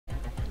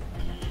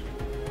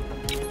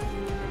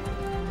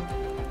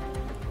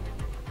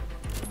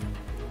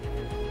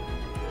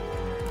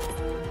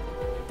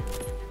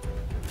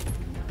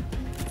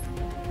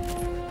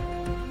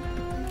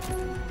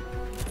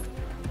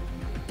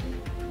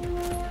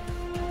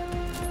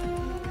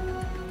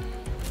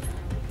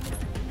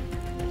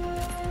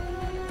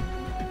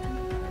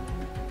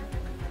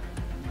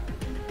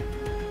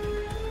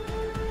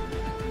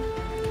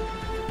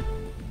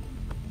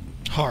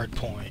Hard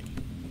point.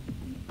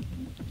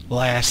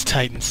 Last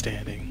Titan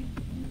standing.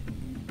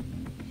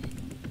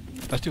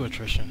 Let's do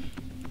attrition.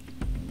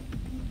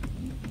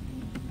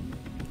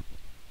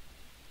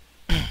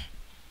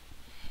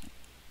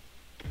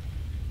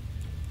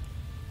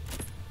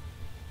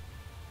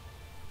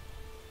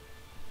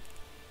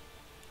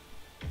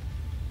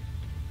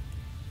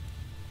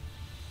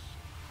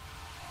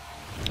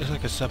 There's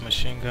like a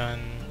submachine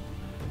gun.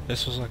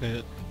 This was like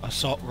a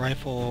assault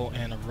rifle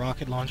and a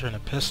rocket launcher and a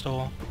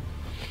pistol.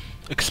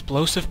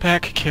 Explosive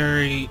pack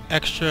carry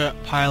extra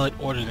pilot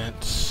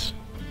ordnance.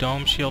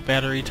 Dome shield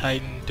battery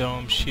Titan.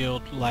 Dome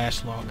shield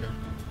lasts longer.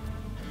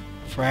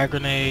 Frag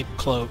grenade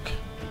cloak.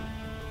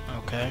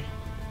 Okay.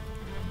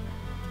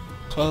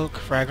 Cloak,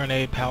 frag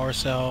grenade, power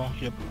cell.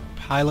 Your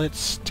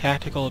pilot's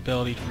tactical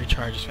ability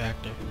recharges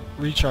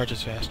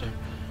faster.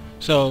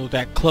 So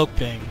that cloak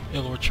thing,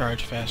 it'll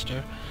recharge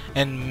faster.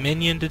 And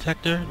minion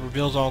detector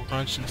reveals all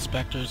grunts and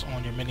specters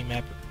on your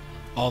minimap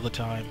all the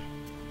time.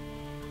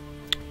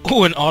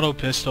 Ooh, an auto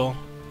pistol.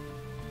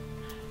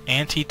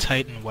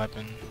 Anti-Titan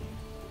weapon.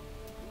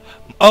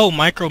 Oh,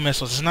 micro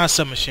missiles. It's not a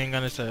submachine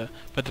gun.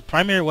 But the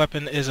primary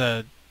weapon is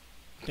a.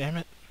 Damn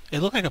it! It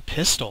looked like a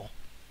pistol.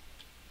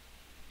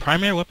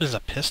 Primary weapon is a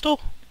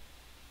pistol?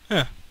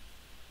 Huh.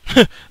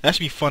 That should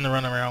be fun to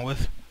run around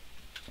with.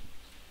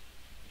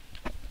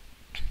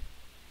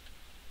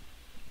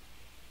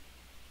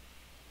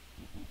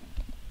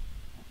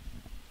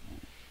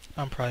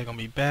 I'm probably gonna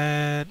be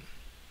bad.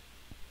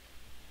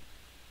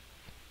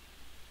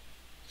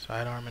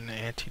 Sidearm and the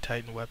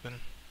anti-Titan weapon.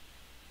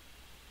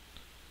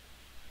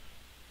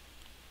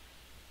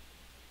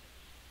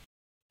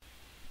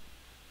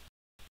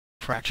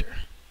 Fracture.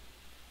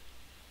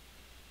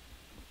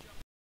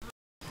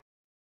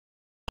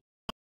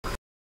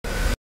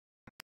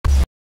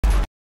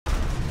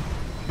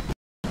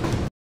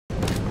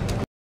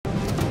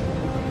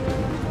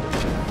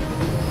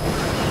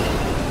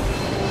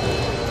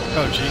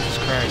 Oh, Jesus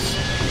Christ.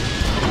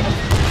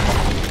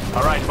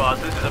 Alright, boss,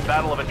 this is a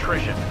battle of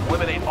attrition.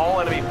 Eliminate all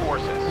enemy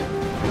forces.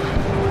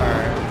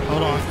 Alright,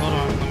 hold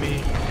on. Let me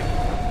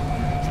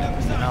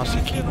get the mouse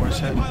and keyboard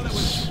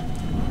settings.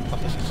 Up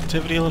the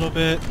sensitivity a little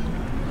bit.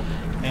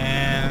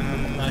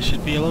 And I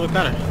should be a little bit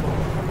better.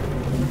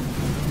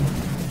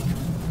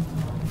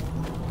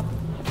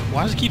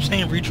 Why does it keep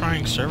saying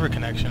retrying server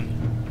connection?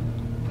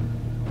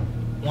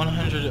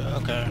 100,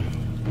 okay.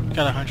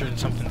 Got 100 and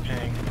something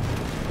ping.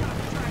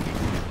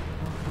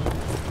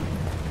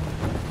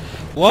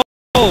 Whoa!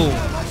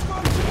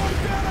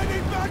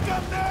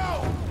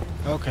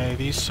 Okay,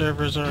 these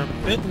servers are a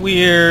bit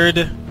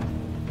weird.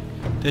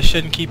 This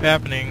shouldn't keep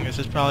happening. This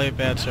is probably a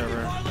bad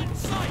server.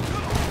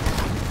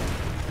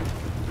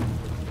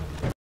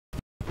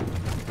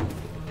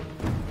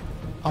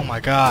 Oh my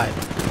god.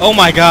 Oh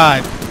my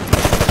god!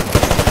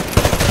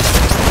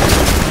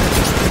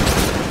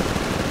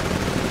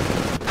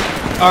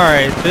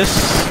 Alright,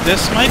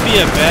 this might be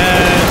a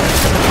bad...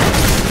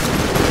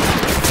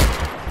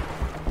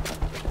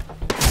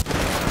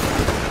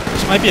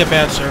 This might be a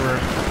bad server.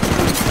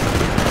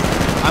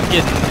 I'm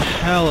getting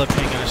hella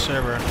ping in a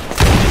server.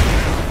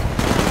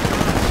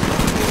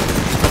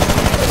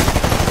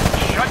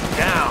 Shut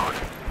down!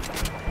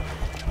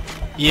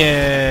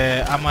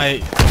 Yeah, I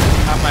might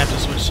have to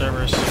switch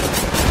servers.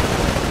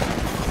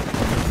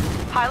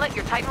 Pilot,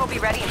 your Titan will be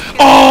ready in 2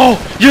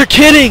 Oh! You're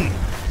kidding!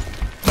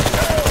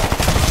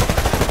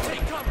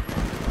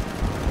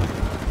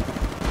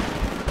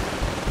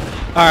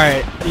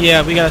 Alright,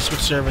 yeah, we gotta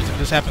switch servers if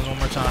this happens one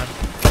more time.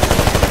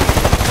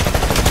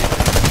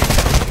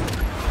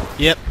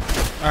 Yep.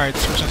 Alright,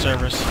 switching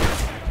servers.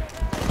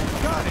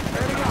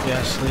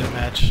 Yes, leave a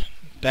match.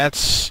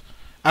 That's...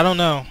 I don't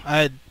know.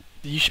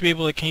 You should be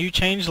able to... Can you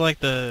change, like,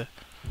 the...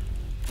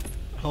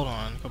 Hold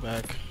on, go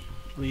back.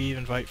 Leave,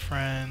 invite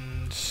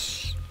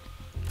friends...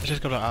 Let's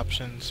just go to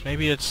options.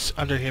 Maybe it's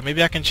under here.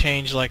 Maybe I can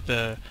change, like,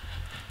 the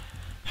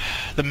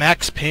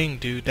max ping,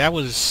 dude. That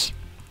was...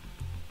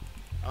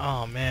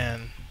 Oh,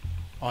 man.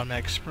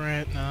 Automatic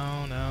sprint.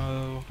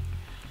 No.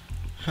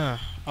 Huh.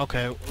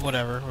 Okay,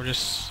 whatever.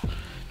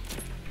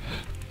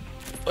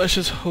 Let's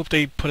just hope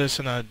they put us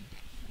in a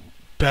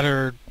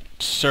better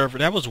server.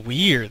 That was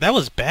weird. That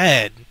was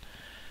bad.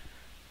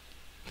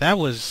 That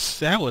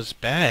was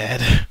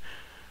bad.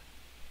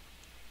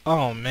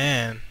 Oh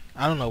man,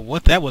 I don't know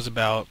what that was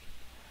about.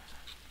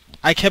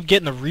 I kept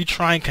getting a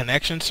retrying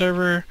connection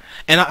server,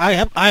 and I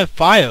have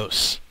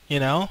FiOS, you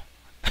know.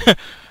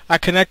 I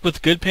connect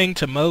with good ping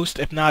to most,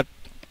 if not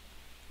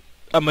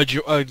a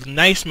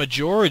nice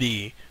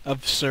majority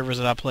of servers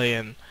that I play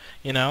in.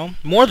 You know,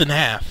 more than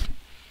half.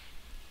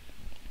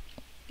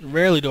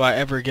 Rarely do I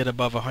ever get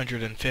above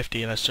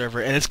 150 in a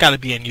server, and it's got to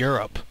be in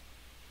Europe.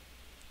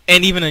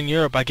 And even in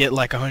Europe, I get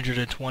like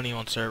 120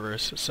 on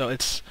servers. So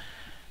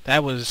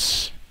that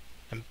was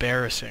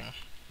embarrassing.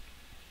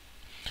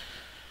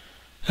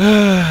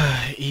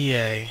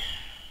 EA.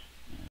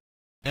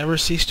 Never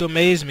cease to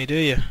amaze me, do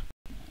you?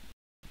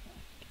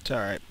 It's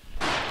alright.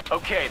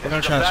 Okay, We're this gonna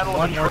is a try this battle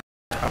one of more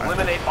attrition.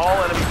 Eliminate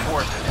all enemy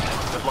forces.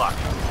 Good luck.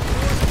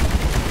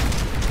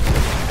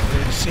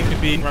 seem to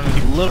be running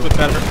a little bit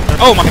better.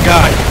 Oh my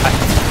god!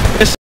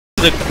 This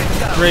is a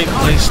great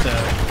place to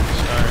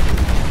start.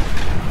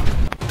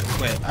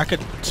 Wait, I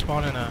could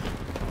spawn in a...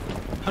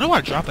 How do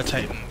I drop a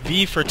Titan?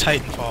 V for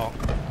Titanfall.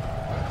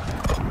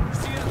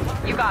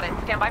 You got it.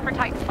 Stand by for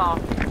Titanfall.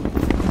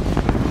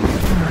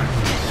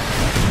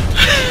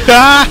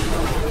 Ah!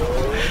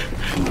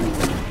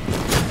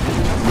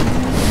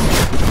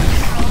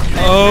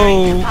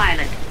 Oh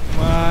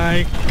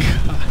my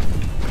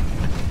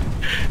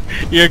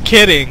god. You're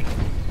kidding.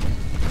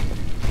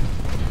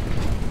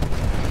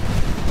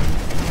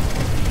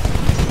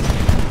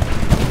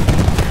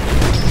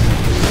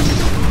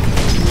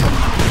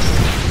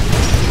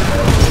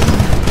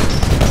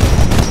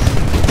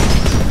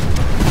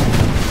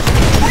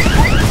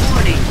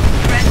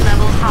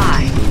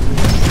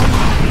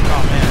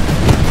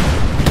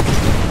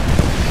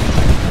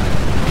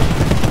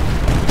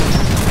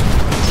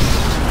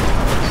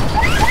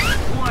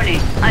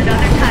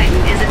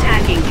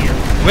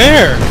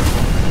 Where?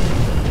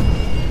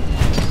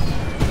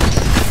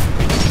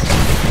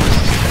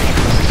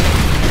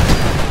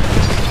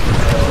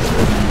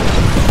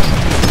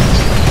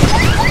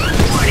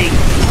 Warning,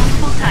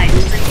 multiple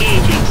Titans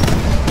engaging.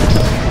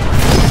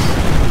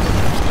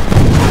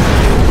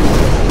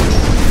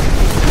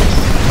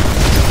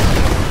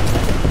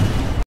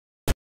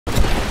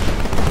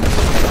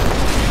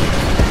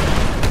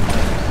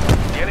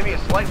 The enemy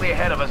is slightly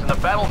ahead of us and the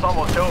battle's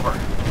almost over.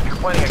 If you're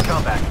planning a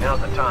comeback,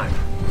 now's the time.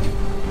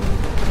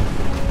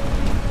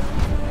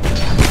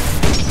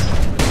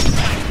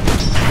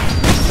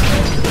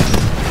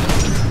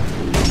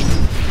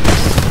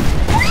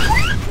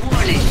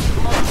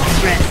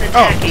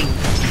 Attacking.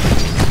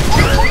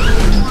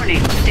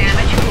 Warning,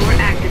 damage core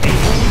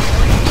activated.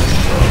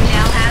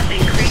 Now has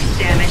increased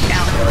damage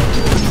output.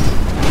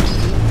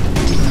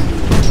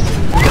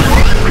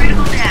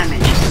 Critical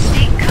damage.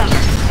 Seek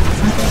cover.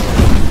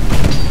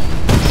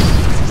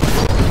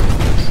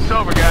 It's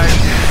over, guys.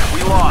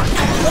 We lost.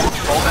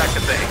 Fall back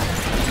to base.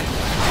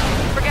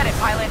 Forget it,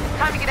 pilot. It's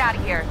time to get out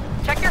of here.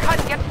 Check your HUD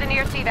and get to the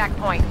nearest evac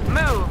point.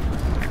 Move.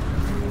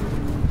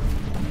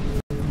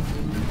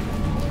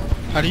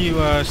 How do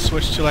you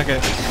switch to like a...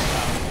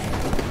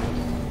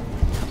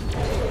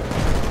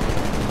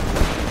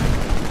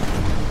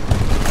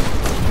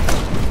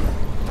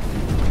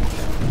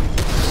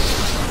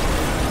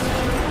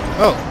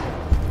 Oh,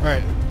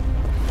 right.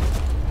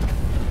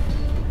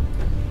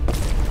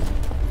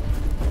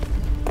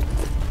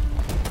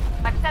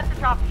 I've sent the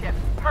dropship.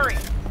 Hurry.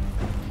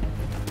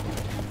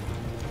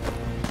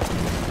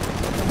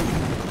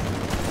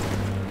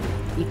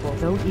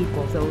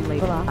 Equals O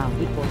label out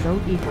equals O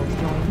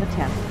join the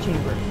test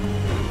chamber.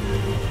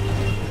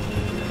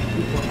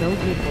 Equals O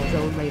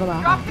label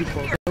out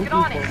equals O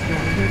join the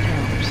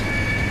chambers.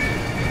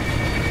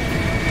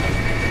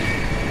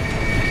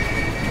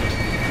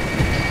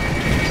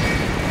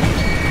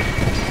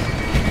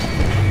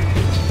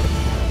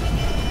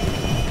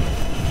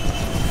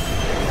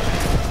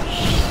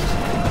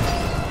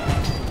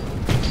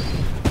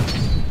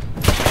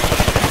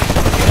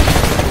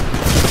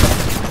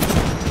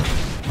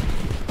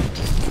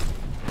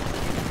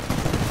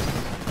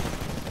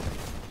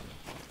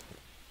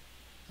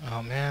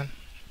 Oh man.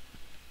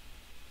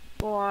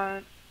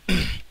 What?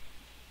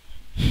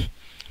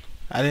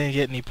 I didn't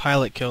get any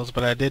pilot kills,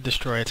 but I did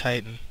destroy a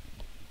Titan.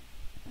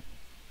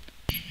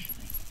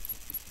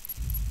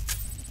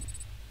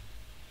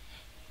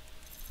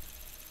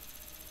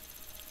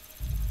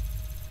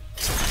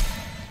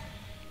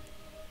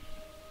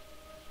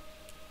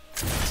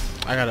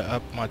 I gotta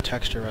up my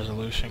texture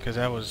resolution because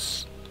that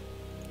was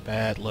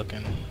bad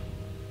looking.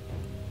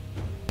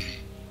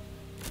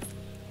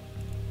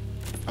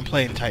 I'm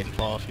playing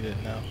Titanfall if you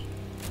didn't know.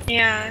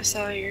 Yeah, I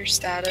saw your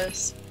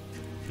status.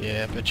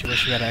 Yeah, I bet you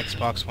wish you had an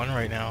Xbox One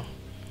right now.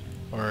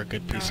 Or a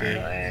good PC,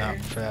 really. not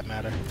for that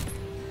matter.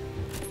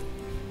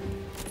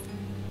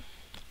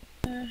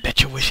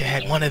 Bet you wish you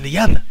had one or the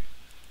other.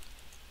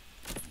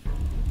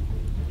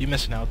 You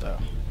missing out though.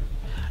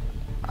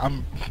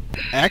 I'm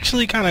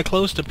actually kind of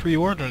close to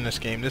pre-ordering this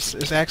game.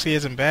 This actually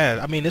isn't bad.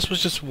 I mean, this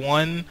was just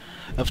one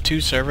of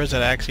 2 servers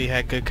that I actually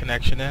had good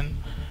connection in.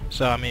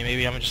 So, I mean,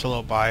 maybe I'm just a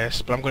little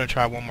biased, but I'm going to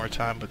try one more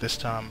time. But this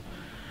time,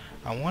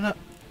 I want to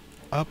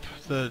up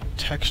the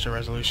texture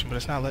resolution, but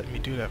it's not letting me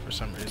do that for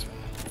some reason.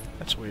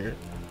 That's weird.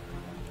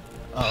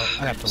 Oh,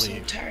 I have to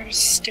leave. I'm so tired of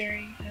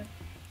staring at...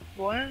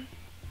 What?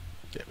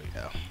 There we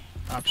go.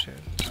 Options,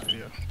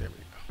 video, there we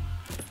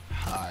go.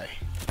 Hi.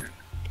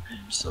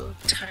 I'm so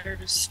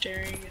tired of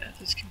staring at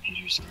this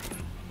computer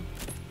screen.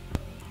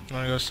 You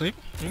want to go sleep?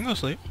 You can go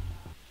sleep.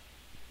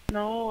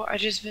 No, I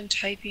just been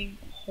typing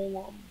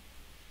poem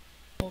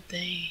all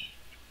day.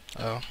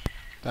 Oh,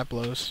 that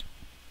blows.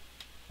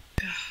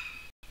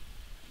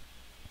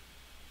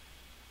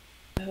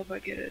 I hope I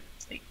get a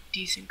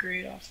decent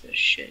grade off this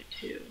shit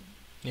too.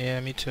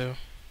 Yeah, me too.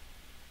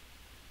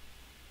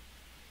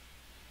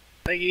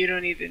 Like, you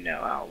don't even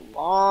know how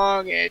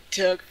long it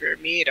took for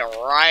me to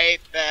write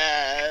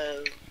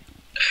this.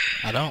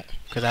 I don't,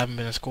 because I haven't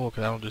been in school,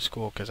 because I don't do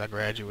school, because I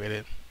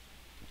graduated.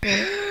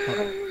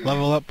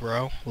 Level up,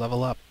 bro.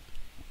 Level up.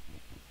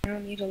 I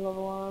don't need to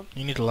level up.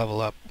 You need to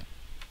level up.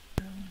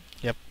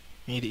 Yep.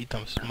 You need to eat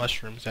those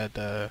mushrooms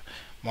that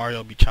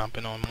Mario be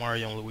chomping on.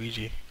 Mario and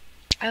Luigi.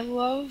 I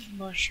love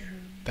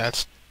mushrooms.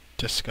 That's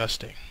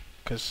disgusting.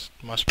 Because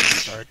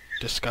mushrooms are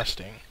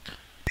disgusting.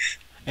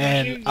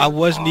 And Mushrooms I are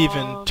wasn't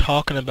even bomb.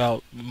 talking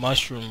about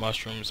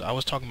mushrooms. I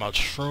was talking about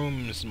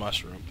shrooms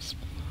mushrooms.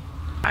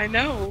 I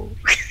know.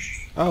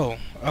 Oh,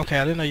 okay.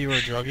 I didn't know you were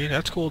a druggie.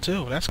 That's cool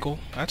too. That's cool.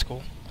 That's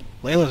cool.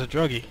 Layla's a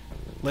druggie.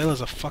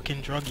 Layla's a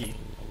fucking druggie.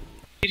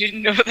 You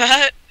didn't know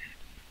that?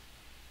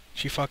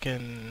 She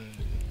fucking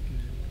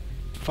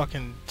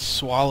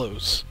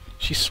swallows.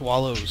 She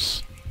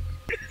swallows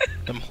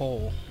them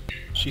whole.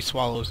 She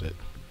swallows it.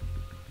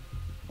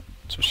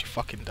 That's what she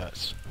fucking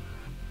does.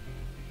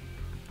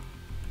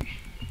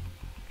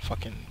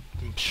 Fucking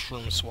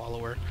shroom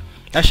swallower.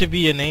 That should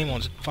be a name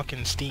on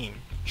fucking Steam.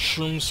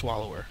 Shroom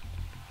swallower.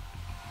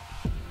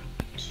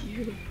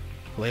 Cute.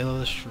 Layla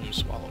the shroom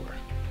swallower.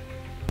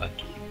 Fuck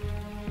you.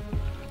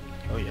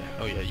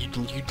 Oh yeah.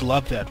 You'd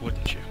love that,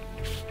 wouldn't you?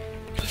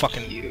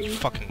 Fucking you.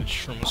 fucking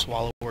shroom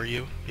swallower,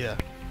 you. Yeah.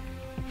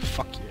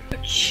 Fuck you.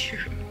 Fuck you.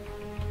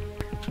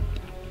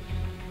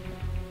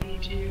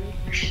 Need you.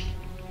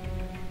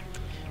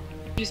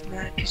 I'm just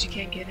mad because you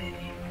can't get any.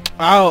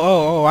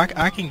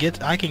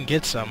 I can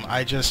get some.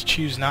 I just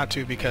choose not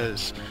to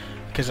because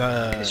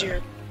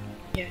you're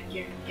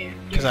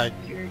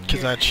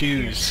I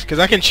choose. Because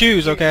I can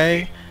choose,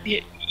 okay?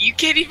 You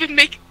can't even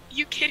make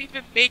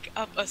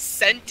up a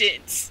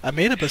sentence. I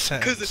made up a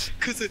sentence.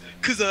 Cause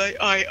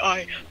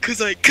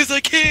I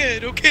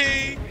can,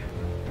 okay?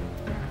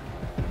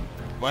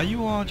 Why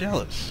you all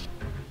jealous?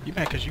 You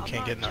mad because you I'm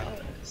can't not get none.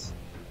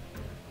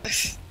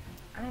 jealous.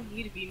 I don't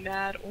need to be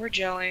mad or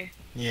jelly.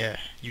 Yeah,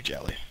 you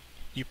jelly.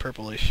 You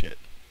purple as shit.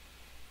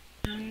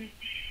 Um,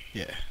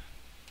 Yeah.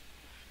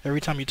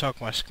 Every time you talk,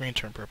 my screen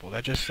turn purple.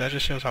 That just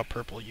shows how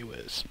purple you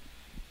is.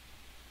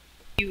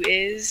 you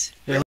is.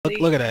 Yeah,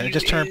 really? look at that. It You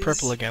just turned is?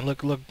 purple again.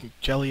 Look,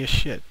 jelly as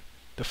shit.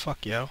 The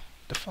fuck, yo.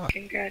 The fuck.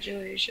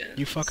 Congratulations.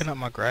 You fucking up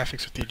my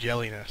graphics with your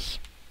jelliness.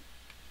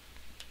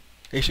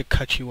 They should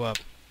cut you up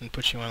and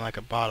put you in like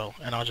a bottle,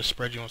 and I'll just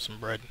spread you on some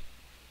bread.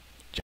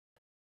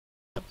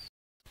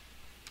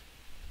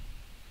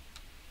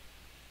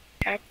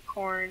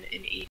 Capricorn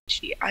in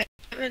HD. I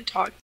haven't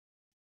talked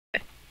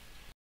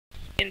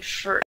in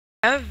forever.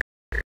 I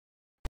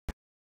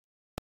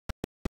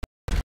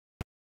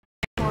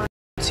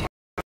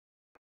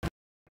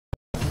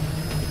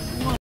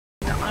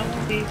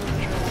won't be able to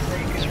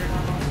join because you're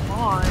not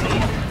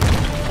online.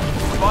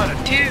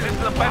 Dude,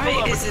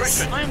 why is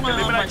this I'm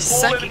on my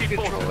second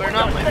controller,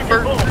 not my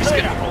first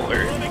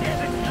controller?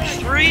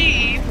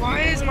 3, why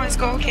is my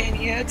Skull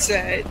Candy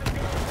headset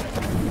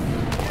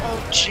all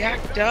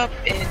jacked up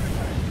in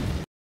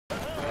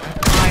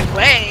my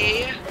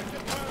way?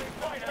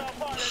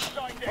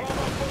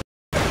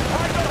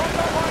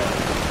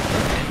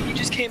 You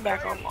just came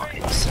back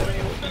online, so I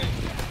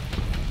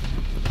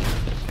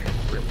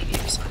really need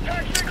to sign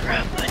up.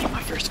 Crap, I need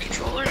my first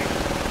controller.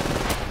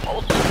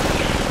 Hold on.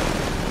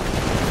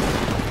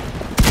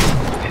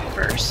 Okay,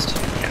 first,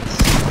 yes.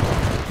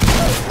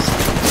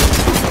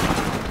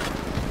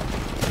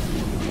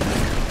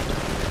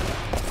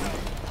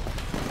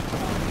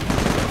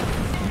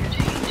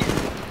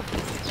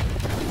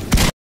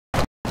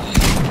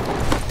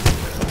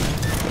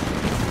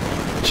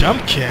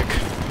 Jump kick?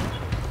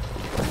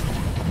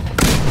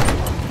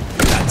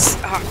 That's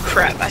oh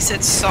crap, I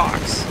said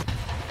socks.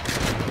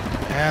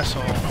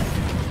 Asshole.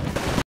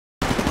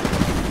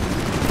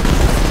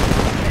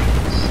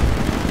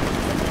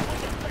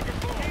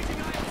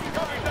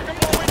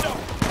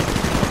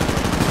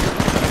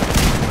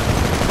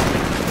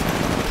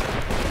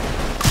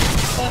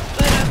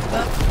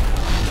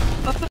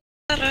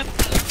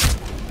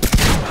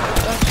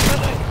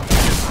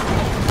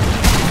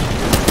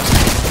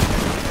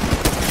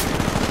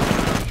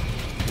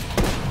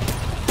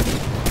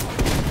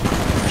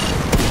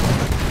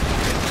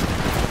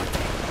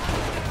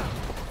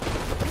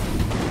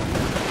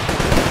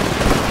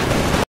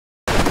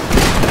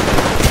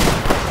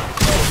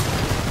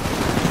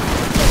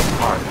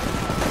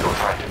 Your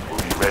Titan will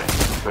be ready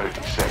in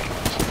 30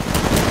 seconds.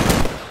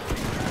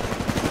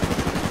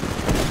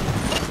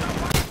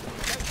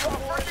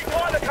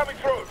 Coming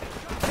through.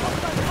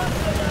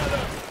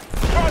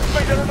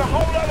 Transmitter on a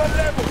whole other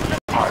level.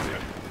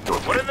 Pilot, your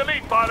We're in the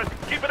lead, pilot.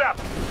 Keep it up.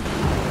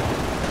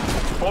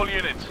 All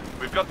units,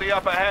 we've got the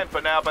upper hand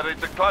for now, but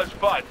it's a close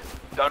fight.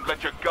 Don't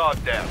let your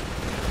guard down.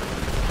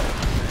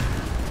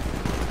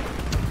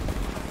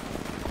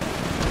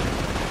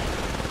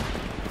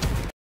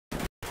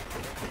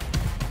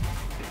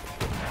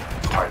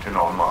 Titan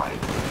online.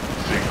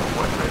 Signal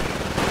when ready.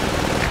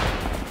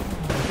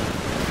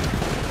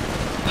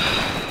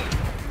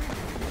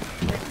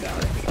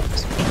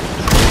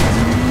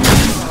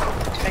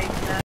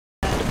 Tighten that.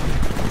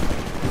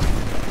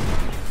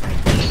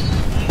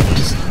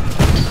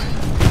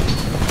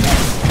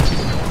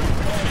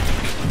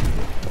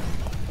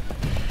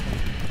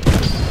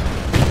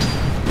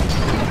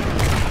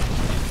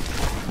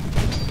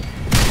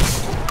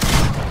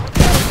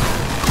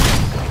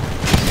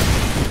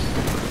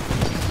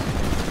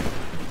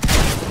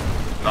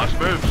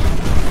 moves.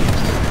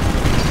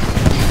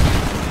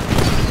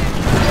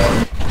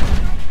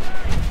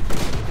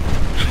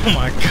 Oh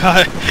my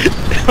god,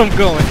 I'm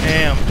going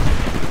ham.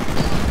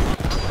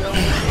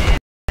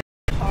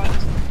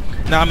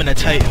 Now I'm in a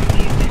Titan.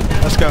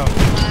 Let's go.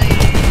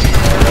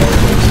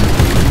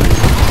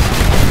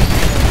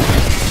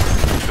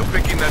 You're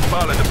picking that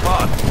pilot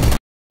apart.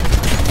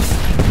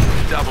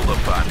 Double the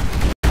fun.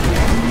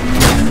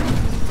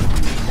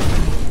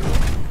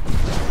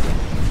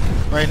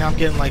 Right now I'm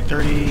getting like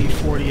 30,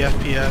 40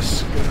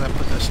 FPS because I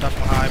put this stuff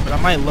on high, but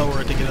I might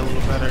lower it to get a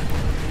little better.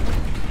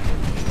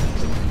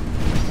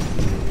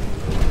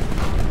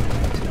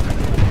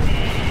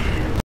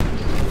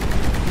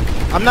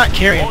 I'm not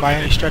carrying by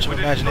any stretch of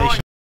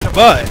imagination,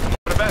 but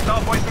About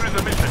halfway through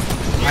the mission.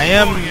 I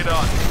am Pulling it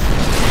on.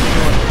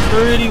 doing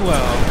pretty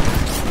well.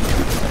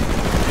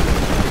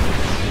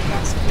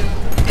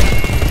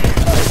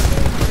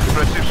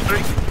 Aggressive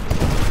streak.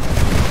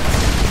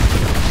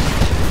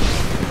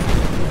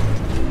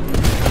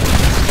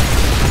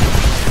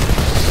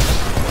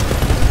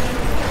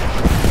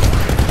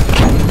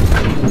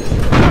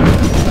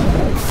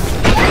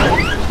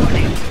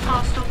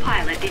 Hostile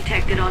pilot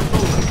detected on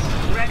board.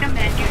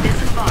 Recommend you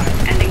disembark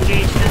and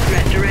engage the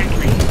threat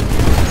directly.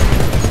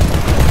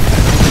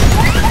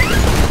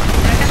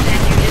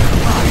 Recommend you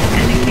disembark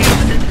and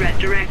engage the threat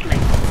directly.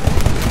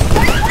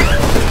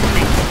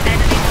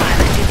 Enemy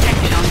pilot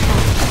detected on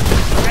board.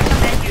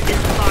 Recommend you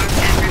disembark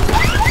and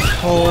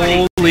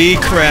Holy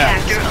crap.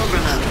 reactor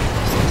overload.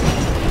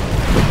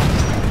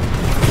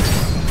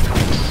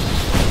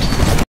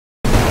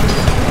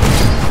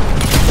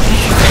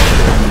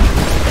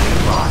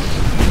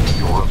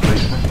 Your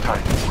replacement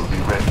Titan will be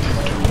ready in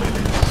 2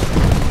 minutes.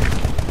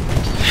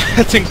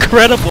 That's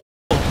incredible.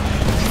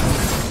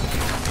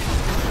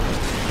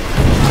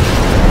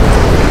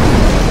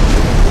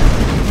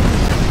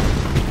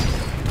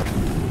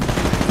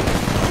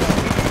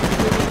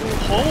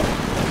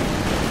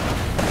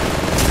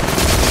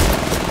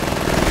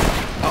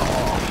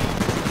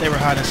 Oh, they were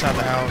hiding inside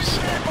the house.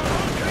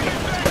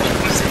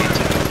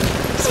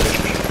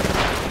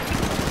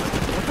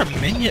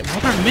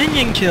 What are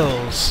minion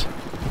kills?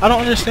 I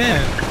don't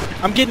understand.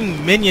 I'm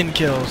getting minion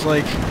kills.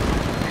 Like,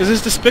 is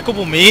this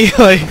Despicable Me?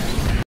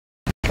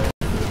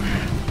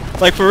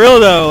 Like for real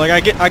though.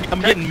 Like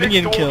I'm getting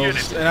minion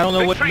kills, and I don't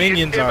know what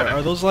minions are.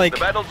 Are those like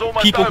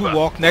people who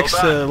walk next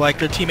to like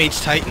their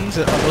teammates' Titans?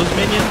 Are those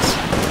minions?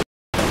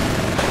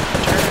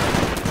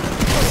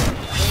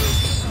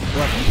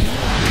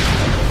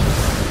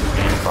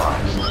 Be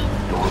advised,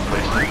 your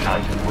replacement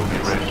Titan will be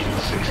ready in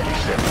 60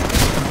 seconds.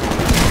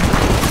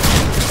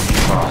 Be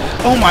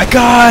advised, Oh my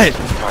god!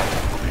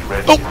 Titan will be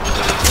ready Oh. in 30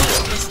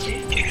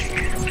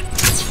 seconds.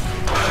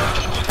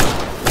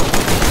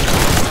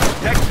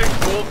 Tech 6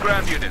 to all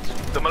ground units.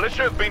 The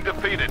militia have been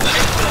defeated.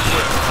 Excellent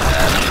work.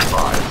 Be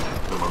advised,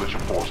 the militia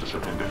forces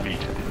have been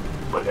defeated,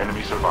 but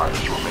enemy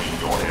survivors remain in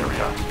your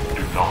area.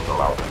 Do not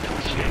allow them to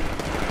escape.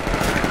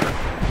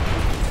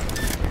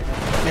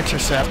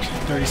 Intercept.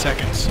 30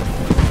 seconds.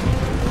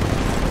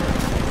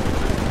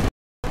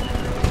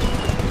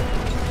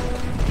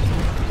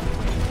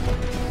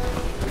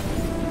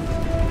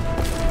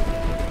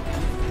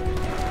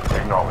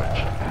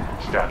 Acknowledged.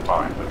 Stand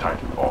by for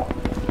Titanfall.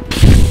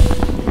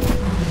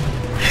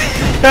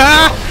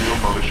 Your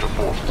militia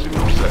forces in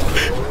your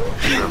sector.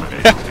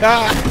 Terminate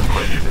with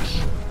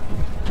prejudice.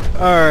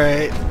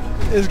 Alright.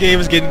 This game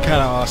is getting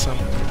kinda awesome.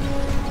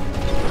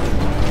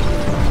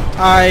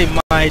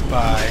 I might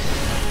buy.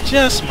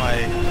 Just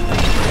might.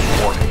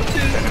 Warning,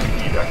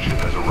 enemy heat action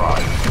has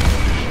arrived.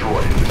 Destroy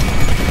it.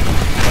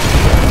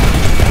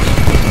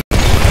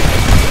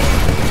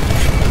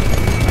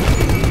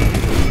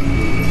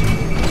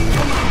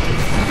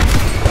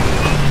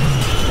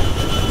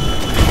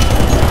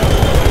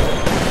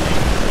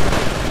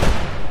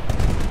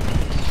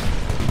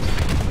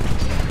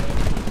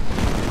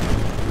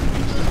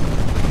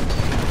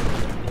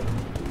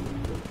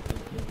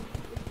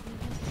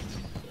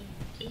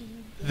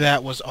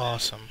 That was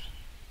awesome.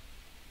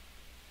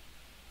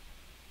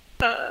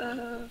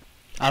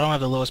 I don't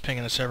have the lowest ping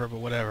in the server, but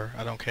whatever.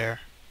 I don't care.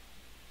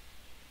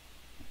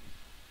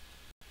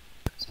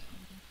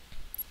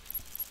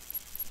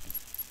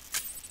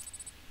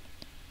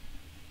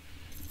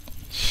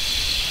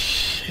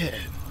 Shit.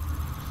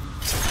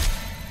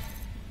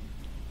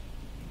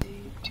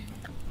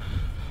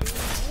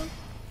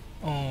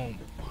 Oh my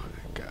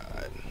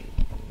god.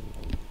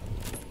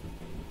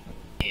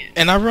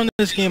 And I run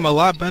this game a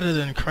lot better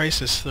than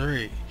Crysis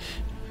 3.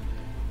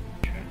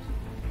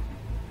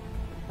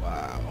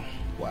 Wow.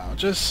 Wow.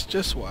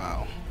 Just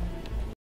wow.